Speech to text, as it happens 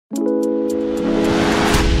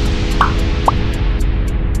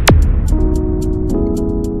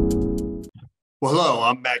Well, hello,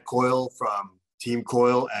 I'm Matt Coyle from Team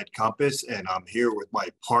Coyle at Compass, and I'm here with my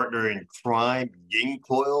partner in crime, Ying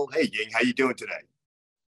Coyle. Hey, Ying, how you doing today?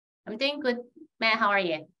 I'm doing good. Matt, how are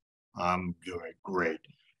you? I'm doing great.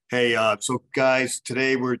 Hey, so guys,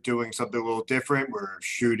 today we're doing something a little different. We're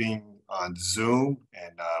shooting on Zoom,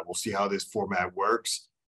 and we'll see how this format works.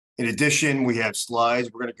 In addition, we have slides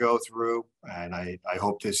we're going to go through, and I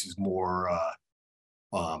hope this is more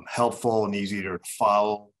helpful and easier to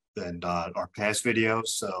follow than our past videos.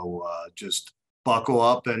 So just buckle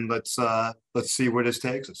up and let's see where this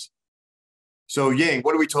takes us. So Ying,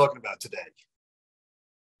 what are we talking about today?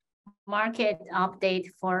 Market update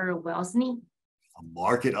for Wellesley. A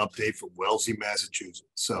market update for Wellesley, Massachusetts.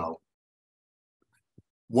 So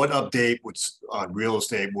what update on real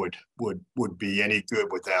estate would be any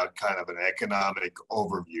good without kind of an economic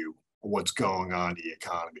overview of what's going on in the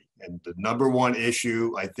economy? And the number one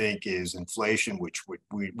issue, I think, is inflation, which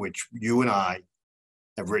you and I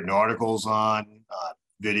have written articles on,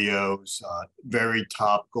 videos, very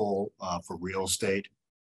topical for real estate.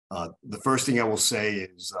 The first thing I will say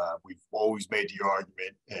is we've always made the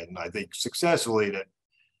argument, and I think successfully, that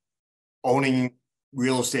owning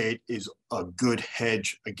real estate is a good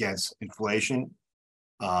hedge against inflation.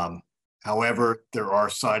 However, there are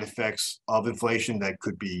side effects of inflation that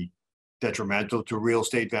could be detrimental to real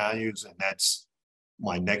estate values, and that's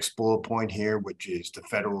my next bullet point here, which is the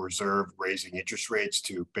Federal Reserve raising interest rates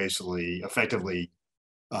to basically effectively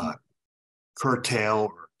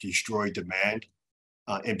curtail or destroy demand,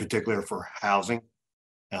 in particular for housing.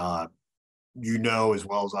 You know as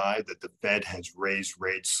well as I that the Fed has raised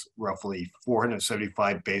rates roughly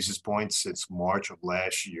 475 basis points since March of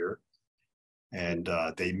last year. And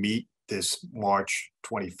they meet this March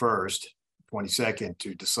 21st, 22nd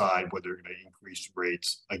to decide whether they're going to increase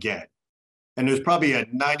rates again. And there's probably a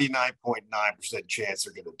 99.9% chance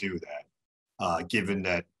they're going to do that, given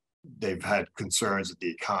that they've had concerns that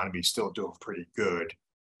the economy is still doing pretty good.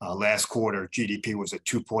 Last quarter, GDP was at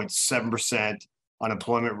 2.7%.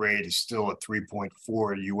 Unemployment rate is still at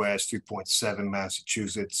 3.4 US, 3.7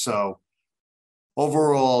 Massachusetts. So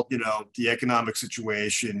overall, the economic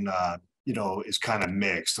situation, is kind of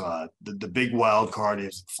mixed. The big wild card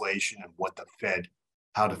is inflation and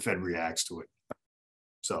how the Fed reacts to it.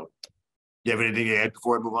 So, do you have anything to add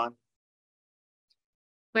before I move on?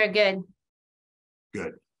 We're good.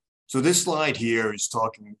 Good. So this slide here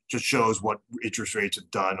just shows what interest rates have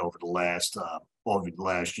done over the last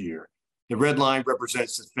year. The red line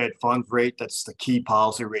represents the Fed funds rate. That's the key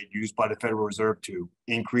policy rate used by the Federal Reserve to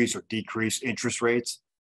increase or decrease interest rates.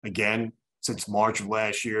 Again, since March of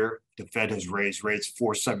last year, the Fed has raised rates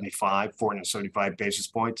 475 basis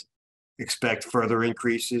points. Expect further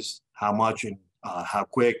increases. How much and how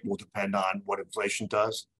quick will depend on what inflation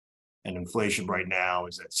does. And inflation right now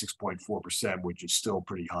is at 6.4%, which is still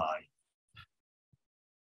pretty high.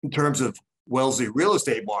 In terms of Wellesley real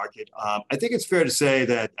estate market, I think it's fair to say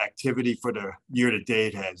that activity for the year to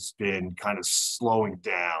date has been kind of slowing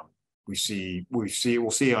down. We'll see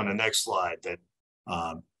on the next slide that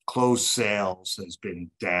closed sales has been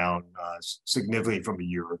down significantly from a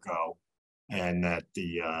year ago, and that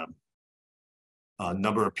the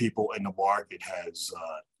number of people in the market has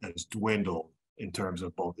dwindled in terms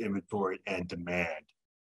of both inventory and demand,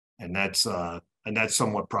 and that's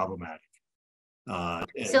somewhat problematic.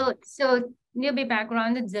 So little bit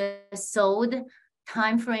background. The sold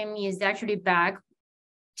time frame is actually back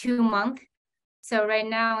 2 months. So right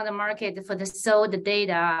now the market for the sold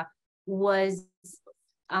data was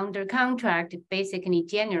under contract basically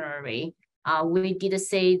January. We did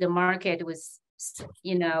say the market was,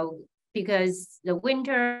 because the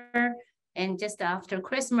winter and just after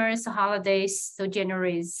Christmas holidays, so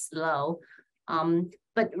January is slow.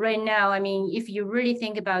 But right now, if you really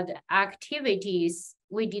think about the activities,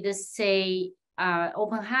 we did say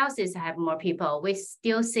open houses have more people. We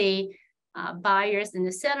still see buyers and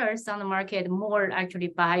the sellers on the market, more actually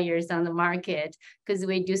buyers on the market, because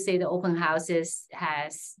we do say the open houses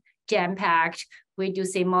has jam-packed. We do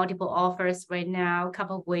see multiple offers right now, a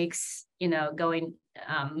couple of weeks, going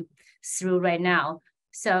through right now.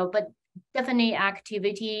 So, but definitely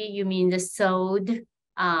activity, you mean the sold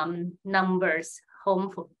numbers,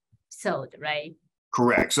 home sold, right?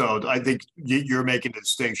 Correct. So I think you're making a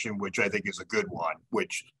distinction, which I think is a good one,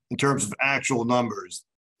 which in terms of actual numbers,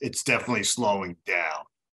 it's definitely slowing down.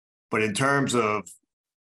 But in terms of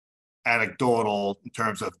anecdotal, in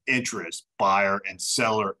terms of interest, buyer and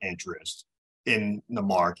seller interest in the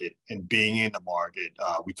market and being in the market,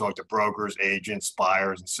 we talked to brokers, agents,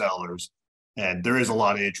 buyers, and sellers, and there is a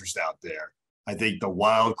lot of interest out there. I think the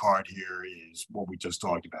wild card here is what we just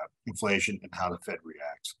talked about, inflation and how the Fed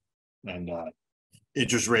reacts. And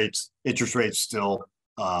interest rates still,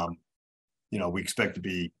 we expect to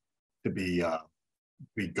be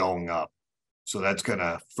going up. So that's going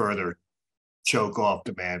to further choke off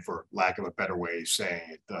demand, for lack of a better way of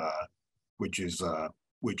saying it,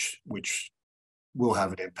 which will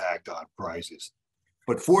have an impact on prices.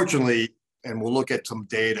 But fortunately, and we'll look at some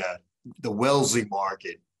data, the Wellesley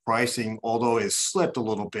market pricing, although it has slipped a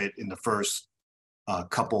little bit in the first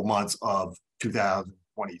couple months of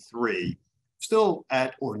 2023, still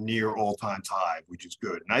at or near all-time high, which is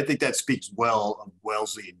good. And I think that speaks well of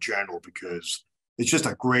Wellesley in general, because it's just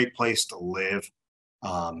a great place to live.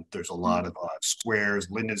 There's a lot of squares,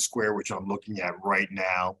 Linden Square, which I'm looking at right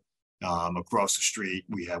now. Across the street,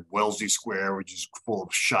 we have Wellesley Square, which is full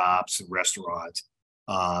of shops and restaurants,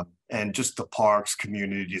 and just the parks,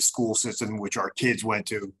 community, the school system, which our kids went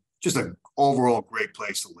to. Just an overall great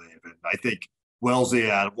place to live. And I think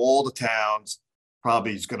Wellesley, out of all the towns,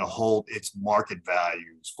 probably is going to hold its market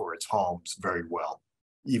values for its homes very well,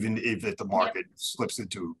 even if the market slips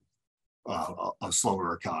into a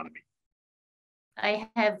slower economy. I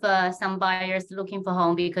have some buyers looking for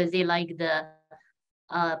home because they like the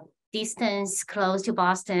distance close to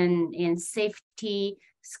Boston, and safety,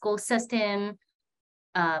 school system,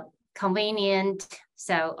 convenient.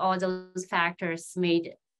 So all those factors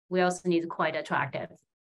made Wellesley quite attractive.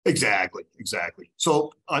 Exactly.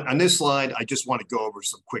 So on this slide, I just want to go over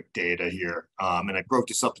some quick data here. And I broke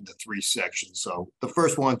this up into 3 sections. So the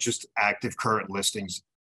first one, just active current listings.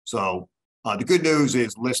 So the good news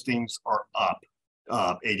is listings are up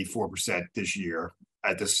 84% this year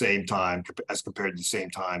at the same time as compared to the same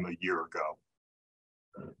time a year ago.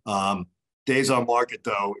 Days on market,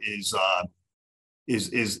 though, is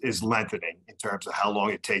lengthening in terms of how long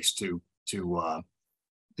it takes to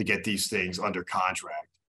get these things under contract.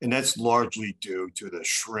 And that's largely due to the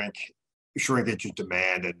shrinkage in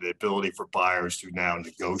demand and the ability for buyers to now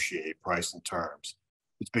negotiate price and terms.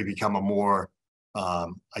 It's become a more,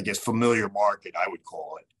 familiar market, I would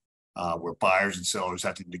call it, where buyers and sellers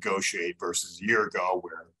have to negotiate versus a year ago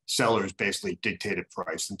where sellers basically dictated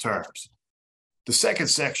price and terms. The second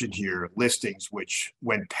section here, listings, which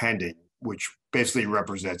when pending, which basically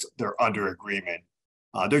represents they're under agreement,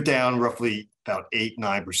 they're down roughly about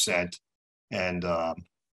 8-9%. And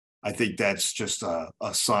I think that's just a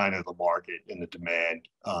sign of the market and the demand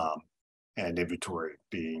and inventory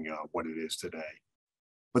being what it is today.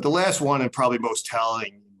 But the last one, and probably most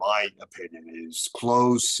telling, in my opinion, is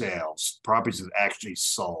closed sales, properties that actually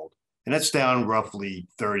sold. And that's down roughly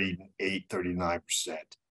 38-39%.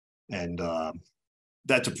 And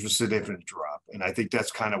that's a significant drop. And I think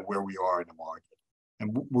that's kind of where we are in the market.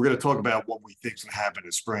 And we're going to talk about what we think is going to happen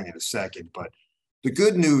in spring in a second. But the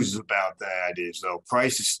good news about that is, though,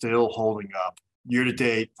 price is still holding up. Year to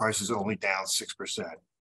date, price is only down 6%.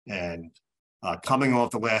 And coming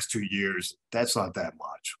off the last 2 years, that's not that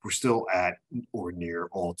much. We're still at or near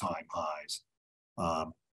all-time highs.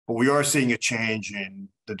 But we are seeing a change in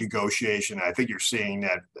the negotiation. I think you're seeing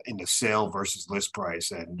that in the sale versus list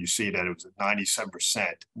price. And you see that it was at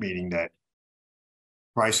 97%, meaning that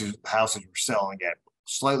houses were selling at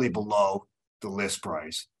slightly below the list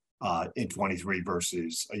price in 23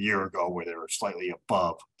 versus a year ago where they were slightly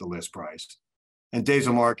above the list price. And days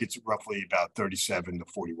on market's roughly about 37 to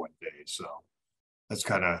 41 days. So that's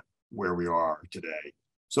kind of where we are today.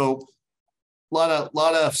 So a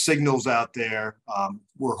lot of signals out there.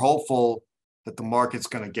 We're hopeful that the market's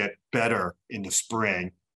going to get better in the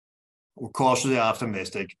spring. We're cautiously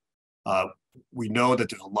optimistic. We know that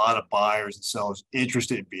there's a lot of buyers and sellers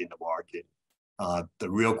interested in being in the market. The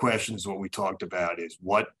real question is what we talked about is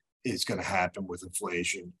what is going to happen with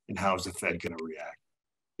inflation and how is the Fed going to react?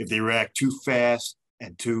 If they react too fast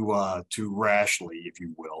and too rationally, if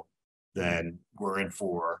you will, then we're in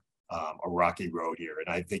for a rocky road here.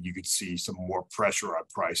 And I think you could see some more pressure on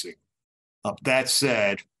pricing. That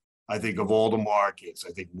said, I think of all the markets,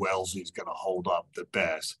 I think Wellesley is going to hold up the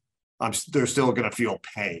best. They're still going to feel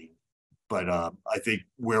pain. But I think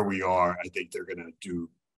where we are, I think they're going to do,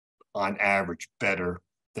 on average, better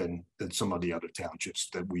than some of the other townships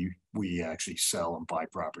that we actually sell and buy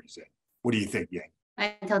properties in. What do you think, Yang?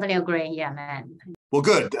 I totally agree. Yeah, man. Well,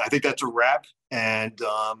 good. I think that's a wrap. And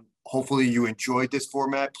hopefully you enjoyed this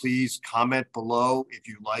format. Please comment below if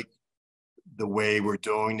you like the way we're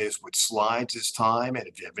doing this with slides this time. And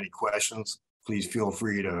if you have any questions, please feel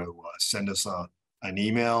free to send us an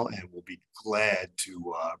email, and we'll be glad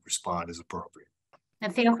to respond as appropriate.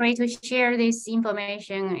 And feel free to share this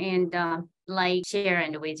information and share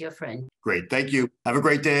it with your friends. Great. Thank you. Have a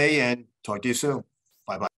great day and talk to you soon.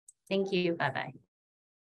 Bye-bye. Thank you. Bye-bye.